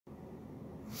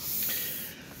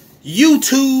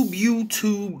YouTube.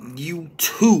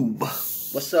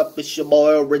 What's up? It's your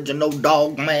boy, Original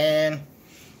Dog Man.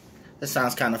 That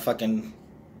sounds kind of fucking,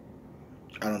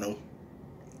 I don't know,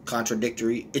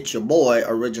 contradictory. It's your boy,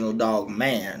 Original Dog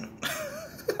Man.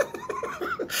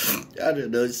 I don't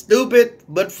know, stupid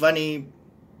but funny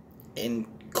and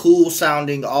cool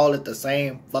sounding all at the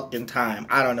same fucking time.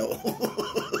 I don't know.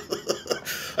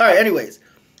 Alright, anyways.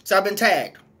 So I've been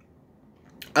tagged.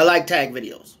 I like tag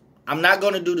videos. I'm not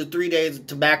going to do the 3 days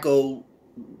tobacco,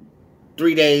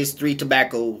 3 days, 3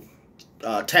 tobacco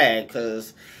tag.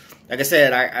 Because, like I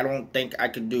said, I don't think I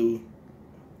could do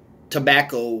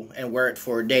tobacco and wear it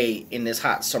for a day in this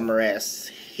hot summer ass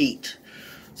heat.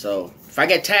 So, if I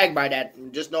get tagged by that,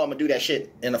 just know I'm going to do that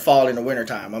shit in the fall and the winter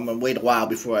time. I'm going to wait a while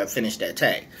before I finish that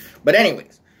tag. But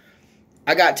anyways,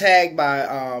 I got tagged by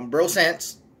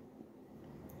BroSense.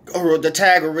 Or the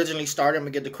tag originally started. I'm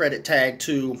going to give the credit tag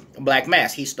to Black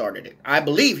Mass. He started it. I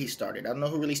believe he started it. I don't know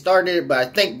who really started it, but I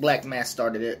think Black Mass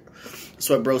started it. That's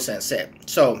what BroSense said.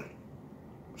 So,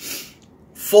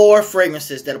 4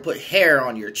 fragrances that'll put hair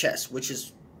on your chest, which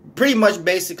is pretty much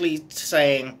basically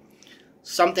saying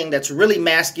something that's really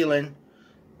masculine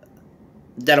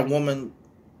that a woman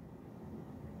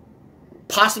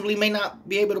possibly may not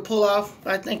be able to pull off,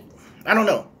 I think. I don't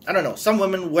know. Some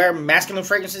women wear masculine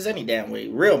fragrances any damn way.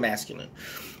 Real masculine.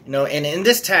 You know, and in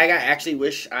this tag, I actually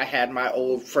wish I had my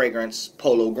old fragrance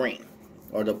Polo Green.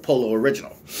 Or the Polo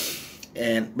Original.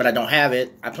 But I don't have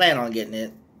it. I plan on getting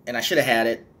it. And I should have had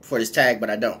it for this tag, but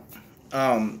I don't.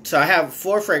 So I have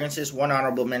 4 fragrances, 1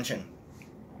 honorable mention.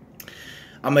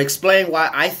 I'm going to explain why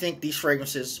I think these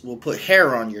fragrances will put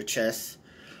hair on your chest.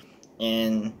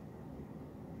 And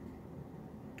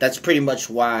that's pretty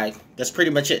much why. That's pretty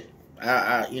much it.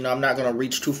 You know, I'm not going to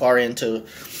reach too far into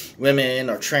women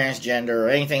or transgender or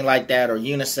anything like that, or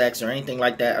unisex or anything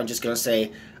like that. I'm just going to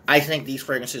say, I think these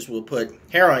fragrances will put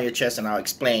hair on your chest, and I'll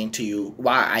explain to you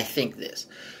why I think this.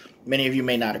 Many of you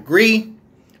may not agree.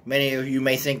 Many of you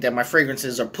may think that my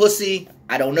fragrances are pussy.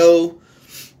 I don't know.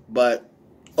 But,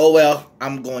 oh well,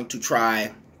 I'm going to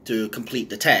try to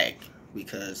complete the tag,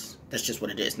 because that's just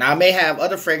what it is. Now, I may have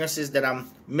other fragrances that I'm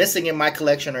missing in my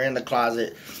collection or in the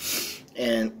closet,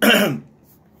 and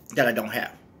that I don't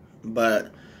have.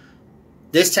 But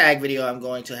this tag video, I'm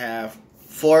going to have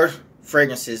 4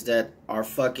 fragrances that are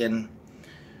fucking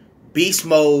beast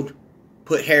mode,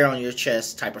 put hair on your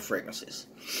chest type of fragrances.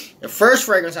 The first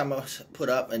fragrance I'm going to put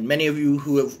up, and many of you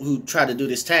who try to do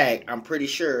this tag, I'm pretty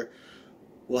sure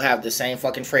will have the same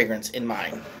fucking fragrance in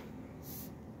mind.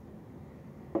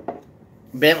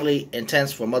 Bentley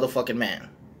Intense for Motherfucking Man.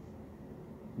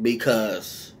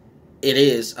 Because it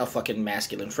is a fucking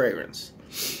masculine fragrance.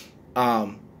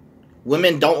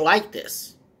 Women don't like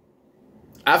this.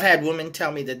 I've had women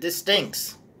tell me that this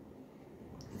stinks,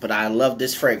 but I love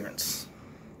this fragrance.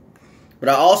 But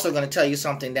I'm also going to tell you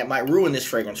something that might ruin this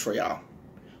fragrance for y'all.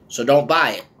 So don't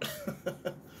buy it.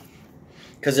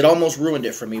 Because it almost ruined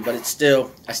it for me, but I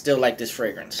still like this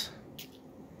fragrance.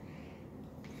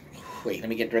 Wait, let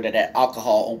me get rid of that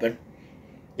alcohol open.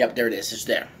 Yep, there it is. It's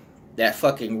there. That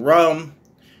fucking rum,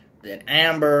 that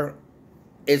amber,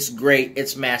 it's great,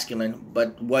 it's masculine,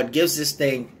 but what gives this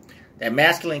thing that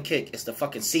masculine kick is the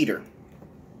fucking cedar.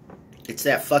 It's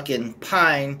that fucking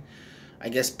pine, I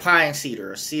guess pine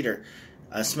cedar or cedar.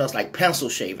 It smells like pencil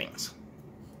shavings.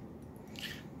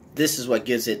 This is what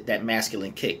gives it that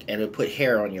masculine kick, and it'll put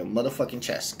hair on your motherfucking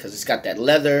chest, because it's got that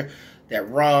leather, that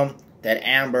rum, that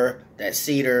amber, that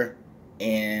cedar,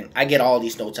 and I get all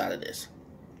these notes out of this.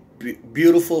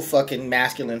 Beautiful fucking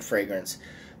masculine fragrance.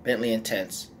 Bentley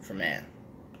Intense for man.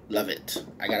 Love it.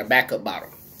 I got a backup bottle.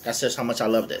 That's just how much I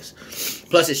love this.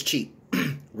 Plus it's cheap.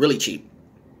 Really cheap.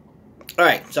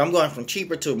 Alright, so I'm going from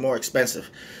cheaper to more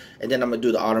expensive. And then I'm going to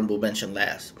do the honorable mention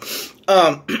last.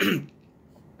 The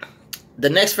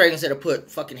next fragrance that'll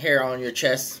put fucking hair on your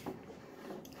chest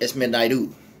is Midnight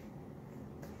Oud.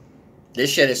 This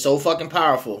shit is so fucking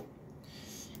powerful.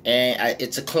 And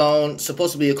it's a clone,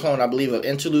 supposed to be a clone, I believe, of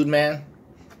Interlude Man.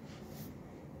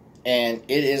 And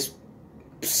it is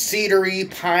cedary,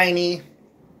 piney.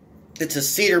 It's a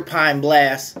cedar pine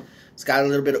blast. It's got a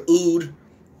little bit of oud,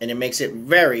 and it makes it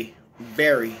very,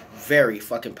 very, very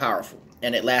fucking powerful.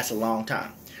 And it lasts a long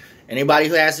time. Anybody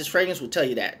who has this fragrance will tell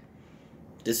you that.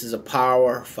 This is a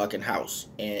power fucking house.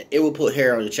 And it will put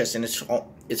hair on your chest, and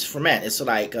it's for men. It's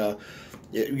like,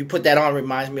 you put that on, it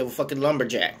reminds me of a fucking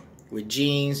lumberjack. With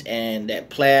jeans and that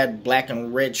plaid black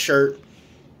and red shirt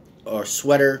or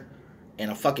sweater and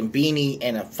a fucking beanie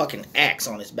and a fucking axe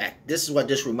on his back. This is what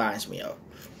this reminds me of.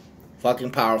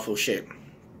 Fucking powerful shit.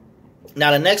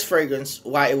 Now the next fragrance,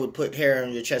 why it would put hair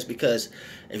on your chest, because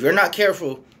if you're not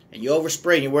careful, and you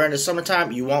overspray and you wear it in the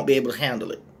summertime, you won't be able to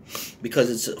handle it. Because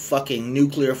it's a fucking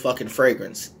nuclear fucking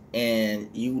fragrance. And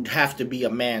you'd have to be a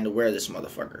man to wear this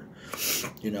motherfucker.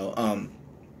 You know,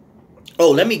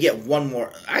 oh, let me get one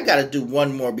more. I gotta do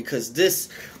one more because this,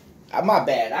 my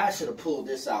bad. I should have pulled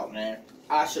this out, man.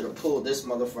 I should have pulled this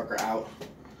motherfucker out.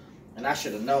 And I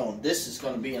should have known this is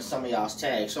going to be in some of y'all's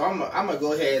tags. So I'm going to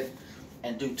go ahead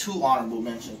and do 2 honorable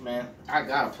mentions, man. I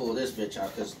got to pull this bitch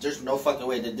out because there's no fucking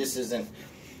way that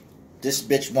this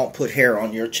bitch won't put hair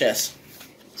on your chest.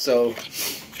 So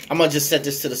I'm going to just set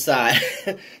this to the side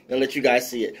and let you guys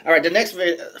see it. All right, the next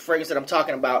fragrance that I'm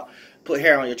talking about, put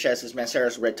hair on your chest, is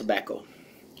Mancera's Red Tobacco.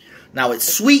 Now,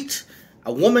 it's sweet.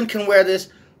 A woman can wear this,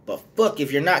 but fuck,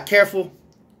 if you're not careful,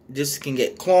 this can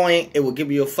get cloying. It will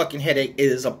give you a fucking headache. It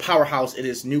is a powerhouse. It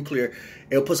is nuclear.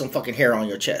 It'll put some fucking hair on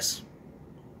your chest.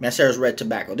 Mancera's Red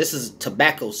Tobacco. This is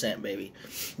tobacco scent, baby.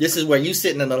 This is where you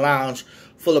sitting in the lounge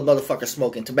full of motherfuckers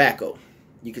smoking tobacco.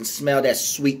 You can smell that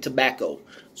sweet tobacco.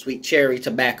 Sweet cherry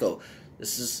tobacco.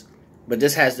 But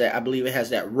this has that, I believe it has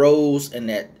that rose and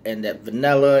that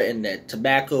vanilla and that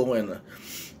tobacco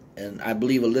and I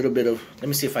believe a little bit of, let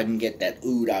me see if I can get that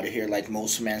oud out of here like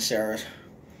most Manceras.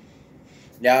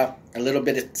 Yeah, a little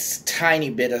bit of,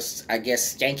 tiny bit of, I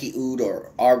guess, skanky oud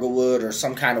or arglewood or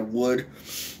some kind of wood.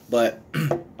 But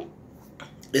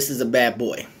this is a bad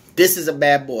boy. This is a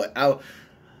bad boy.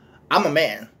 I'm a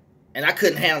man, and I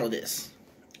couldn't handle this.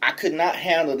 I could not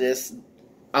handle this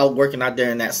out working out there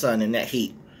in that sun and that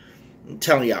heat. I'm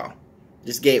telling y'all,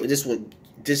 this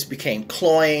became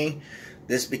cloying.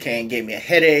 This gave me a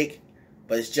headache.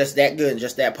 But it's just that good and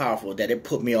just that powerful that it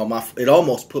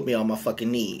almost put me on my fucking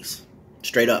knees.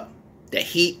 Straight up. The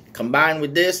heat combined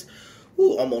with this,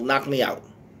 almost knocked me out.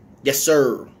 Yes,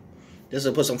 sir. This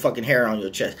will put some fucking hair on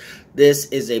your chest. This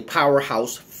is a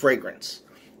powerhouse fragrance.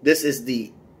 This is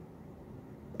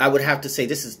I would have to say,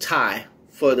 this is tie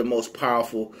for the most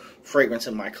powerful fragrance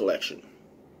in my collection.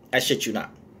 I shit you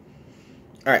not.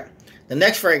 Alright. The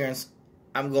next fragrance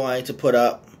I'm going to put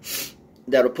up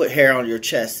that'll put hair on your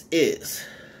chest is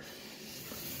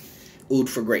Oud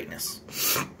for Greatness.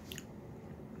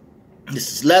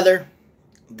 This is leather.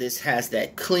 This has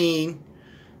that clean,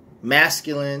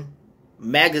 masculine,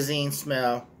 magazine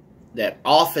smell, that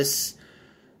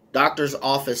doctor's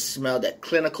office smell, that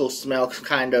clinical smell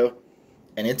kind of,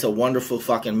 and it's a wonderful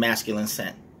fucking masculine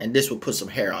scent. And this will put some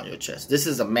hair on your chest. This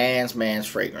is a man's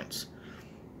fragrance.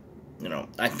 You know,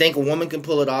 I think a woman can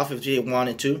pull it off if she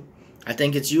wanted to. I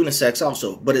think it's unisex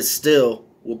also, but it still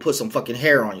will put some fucking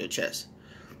hair on your chest.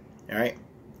 All right?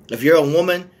 If you're a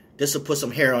woman, this will put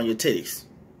some hair on your titties.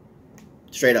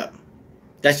 Straight up.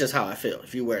 That's just how I feel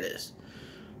if you wear this.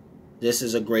 This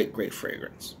is a great, great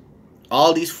fragrance.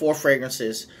 All these 4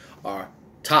 fragrances are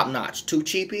top notch. 2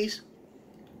 cheapies.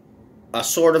 A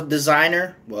sort of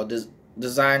designer. Well,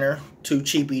 designer. 2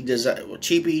 cheapie.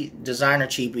 Cheapie. Designer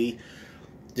cheapie.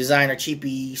 Designer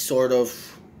cheapie sort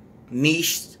of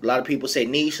niche. A lot of people say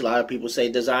niche. A lot of people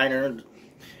say designer.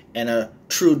 And a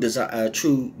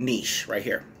true niche right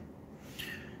here.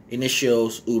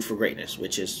 Initials Oud for Greatness,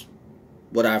 which is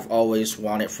what I've always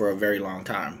wanted for a very long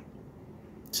time.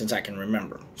 Since I can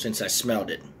remember. Since I smelled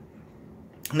it.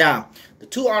 Now, the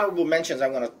 2 honorable mentions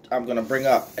I'm gonna bring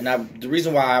up, and the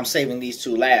reason why I'm saving these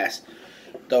 2 last,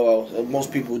 though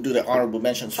most people do the honorable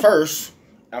mentions first,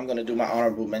 I'm gonna do my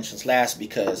honorable mentions last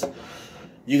because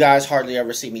you guys hardly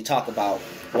ever see me talk about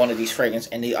one of these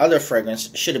fragrances, and the other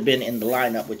fragrance should have been in the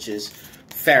lineup, which is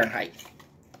Fahrenheit.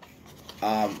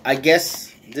 I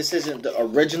guess this isn't the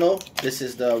original. This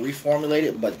is the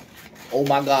reformulated, but oh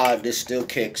my god, this still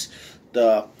kicks.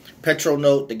 The petrol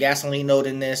note, the gasoline note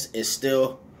in this is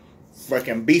still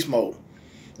freaking beast mode.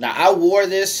 Now, I wore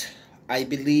this, I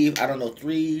believe, I don't know,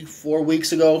 3-4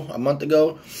 weeks ago, a month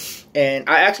ago, and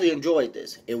I actually enjoyed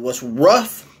this. It was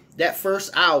rough that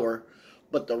first hour,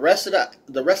 but the rest of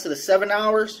the 7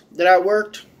 hours that I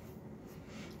worked,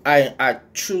 I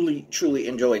truly, truly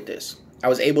enjoyed this. I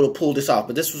was able to pull this off,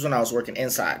 but this was when I was working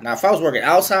inside. Now, if I was working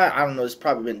outside, I don't know, it's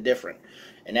probably been different.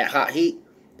 In that hot heat,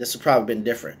 this would probably been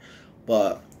different.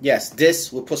 But, yes,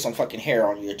 this will put some fucking hair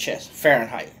on your chest.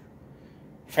 Fahrenheit.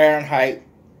 Fahrenheit.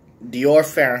 Dior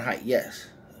Fahrenheit, yes.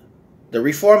 They're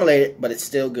reformulated, but it's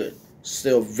still good.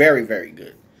 Still very, very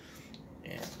good.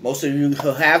 And most of you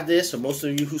who have this, or most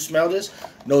of you who smell this,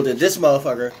 know that this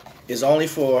motherfucker is only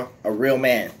for a real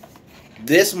man.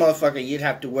 This motherfucker you'd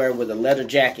have to wear with a leather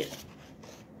jacket.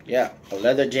 Yeah, a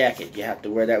leather jacket. You have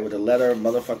to wear that with a leather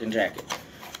motherfucking jacket.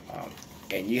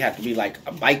 And you have to be like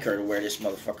a biker to wear this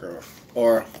motherfucker,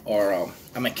 or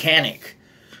a mechanic,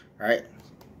 right?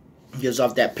 Gives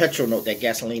off that petrol note, that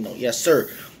gasoline note. Yes, sir.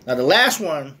 Now, the last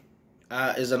one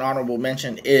is an honorable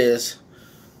mention is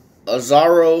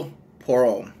Azzaro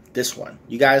Porom. This one.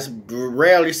 You guys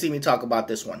rarely see me talk about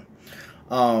this one.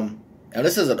 And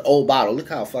this is an old bottle. Look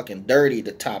how fucking dirty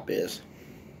the top is.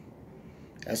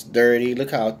 That's dirty.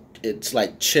 Look how it's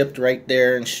like chipped right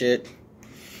there and shit.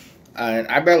 And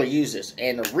I barely use this.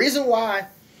 And the reason why,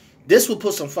 this will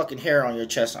put some fucking hair on your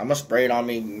chest. I'm going to spray it on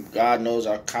me. God knows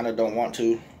I kind of don't want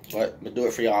to. But I'm going to do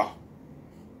it for y'all.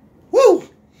 Woo!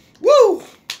 Woo!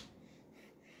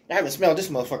 I haven't smelled this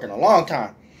motherfucker in a long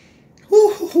time.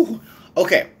 Woo!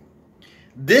 Okay.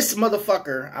 This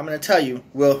motherfucker, I'm going to tell you,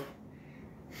 will...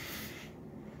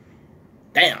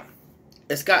 Damn.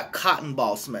 It's got cotton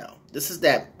ball smell. This is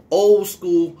that old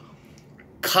school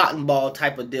cotton ball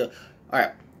type of deal.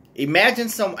 Alright. Imagine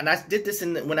some... And I did this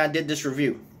when I did this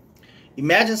review.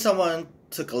 Imagine someone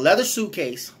took a leather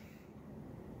suitcase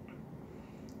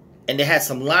and they had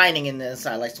some lining in the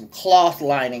inside, like some cloth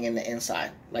lining in the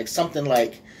inside. Like something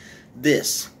like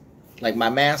this. Like my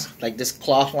mask, like this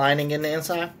cloth lining in the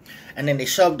inside. And then they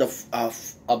shoved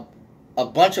a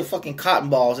bunch of fucking cotton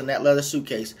balls in that leather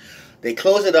suitcase. They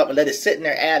closed it up and let it sit in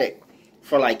their attic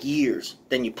for like years.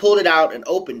 Then you pulled it out and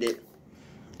opened it.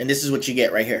 And this is what you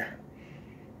get right here.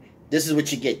 This is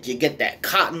what you get. You get that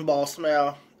cotton ball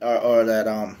smell. Or that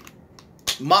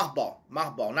mothball,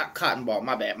 not cotton ball,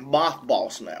 my bad,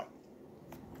 mothball smell.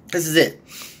 This is it.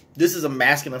 This is a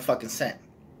masculine fucking scent.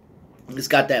 It's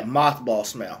got that mothball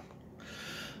smell.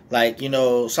 Like, you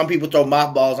know, some people throw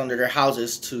mothballs under their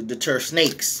houses to deter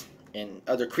snakes and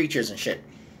other creatures and shit.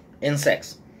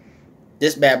 Insects.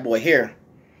 This bad boy here.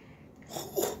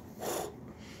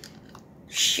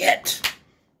 Shit.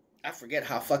 I forget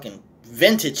how fucking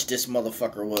vintage this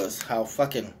motherfucker was. How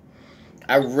fucking...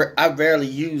 I rarely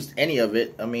used any of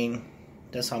it. I mean,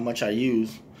 that's how much I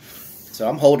use. So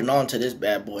I'm holding on to this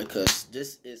bad boy because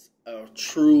this is a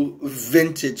true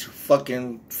vintage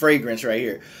fucking fragrance right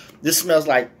here. This smells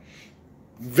like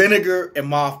vinegar and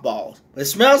mothballs. It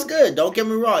smells good. Don't get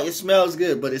me wrong. It smells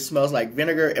good, but it smells like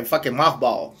vinegar and fucking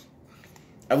mothballs.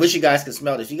 I wish you guys could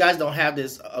smell this. If you guys don't have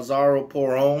this Azzaro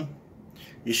Porom,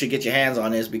 you should get your hands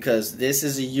on this because this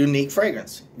is a unique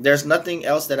fragrance. There's nothing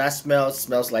else that I smell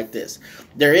smells like this.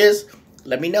 There is,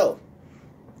 let me know.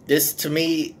 This to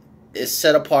me is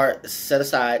set apart, set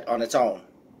aside on its own.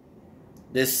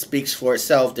 This speaks for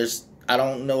itself. I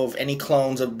don't know of any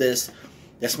clones of this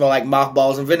that smell like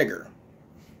mothballs and vinegar.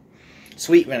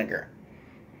 Sweet vinegar.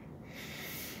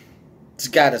 It's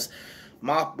got a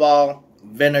mothball,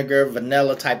 vinegar,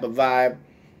 vanilla type of vibe.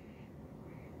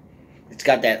 It's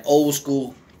got that old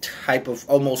school type of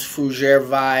almost fougere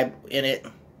vibe in it.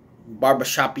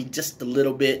 Barbershop-y just a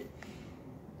little bit.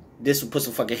 This will put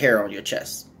some fucking hair on your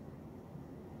chest.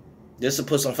 This will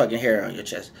put some fucking hair on your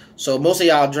chest. So most of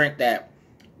y'all drink that,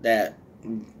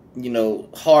 you know,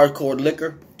 hardcore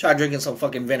liquor. Try drinking some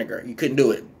fucking vinegar. You couldn't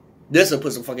do it. This will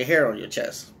put some fucking hair on your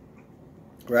chest.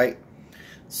 Right?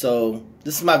 So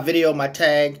this is my video, my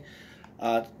tag.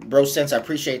 Bro Sense, I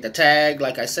appreciate the tag.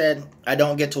 Like I said, I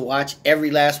don't get to watch every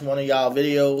last one of y'all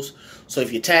videos. So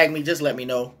if you tag me, just let me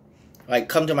know. Like,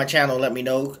 come to my channel and let me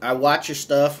know. I watch your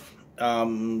stuff. I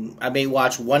may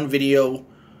watch one video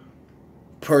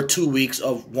per 2 weeks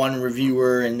of one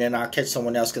reviewer, and then I'll catch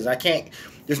someone else. Because I can't,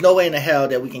 there's no way in the hell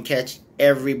that we can catch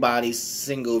everybody's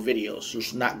single videos.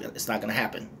 It's not going to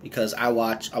happen. Because I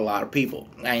watch a lot of people.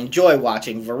 I enjoy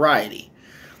watching variety.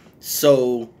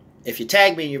 So if you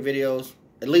tag me in your videos,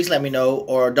 at least let me know,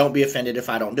 or don't be offended if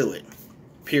I don't do it.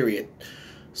 Period.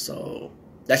 So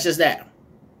that's just that.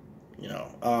 You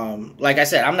know, like I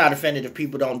said, I'm not offended if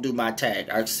people don't do my tag.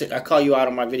 I call you out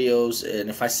on my videos, and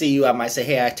if I see you, I might say,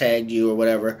 hey, I tagged you or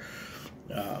whatever.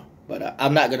 But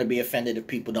I'm not going to be offended if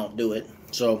people don't do it.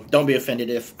 So don't be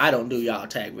offended if I don't do y'all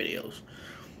tag videos.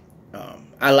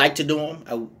 I like to do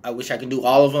them. I wish I could do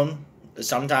all of them. But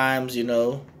sometimes, you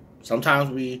know,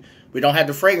 sometimes we don't have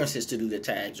the fragrances to do the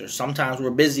tags, or sometimes we're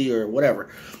busy or whatever.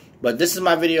 But this is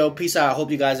my video. Peace out. I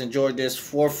hope you guys enjoyed this.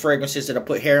 4 fragrances that'll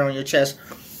put hair on your chest.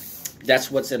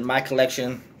 That's what's in my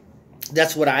collection.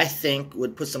 That's what I think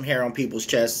would put some hair on people's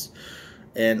chests.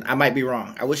 And I might be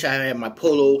wrong. I wish I had my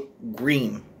Polo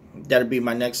Green. That'll be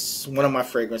my next, one of my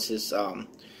fragrances.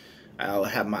 I'll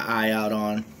have my eye out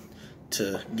on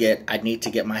to get. I need to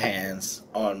get my hands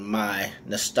on my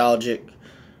nostalgic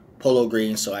Polo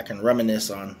Green so I can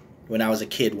reminisce on when I was a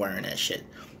kid wearing that shit.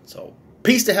 So,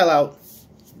 peace the hell out.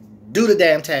 Do the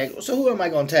damn tag. So who am I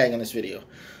going to tag in this video?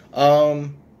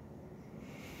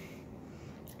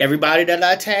 Everybody that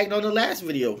I tagged on the last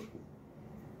video.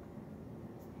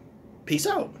 Peace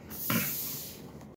out.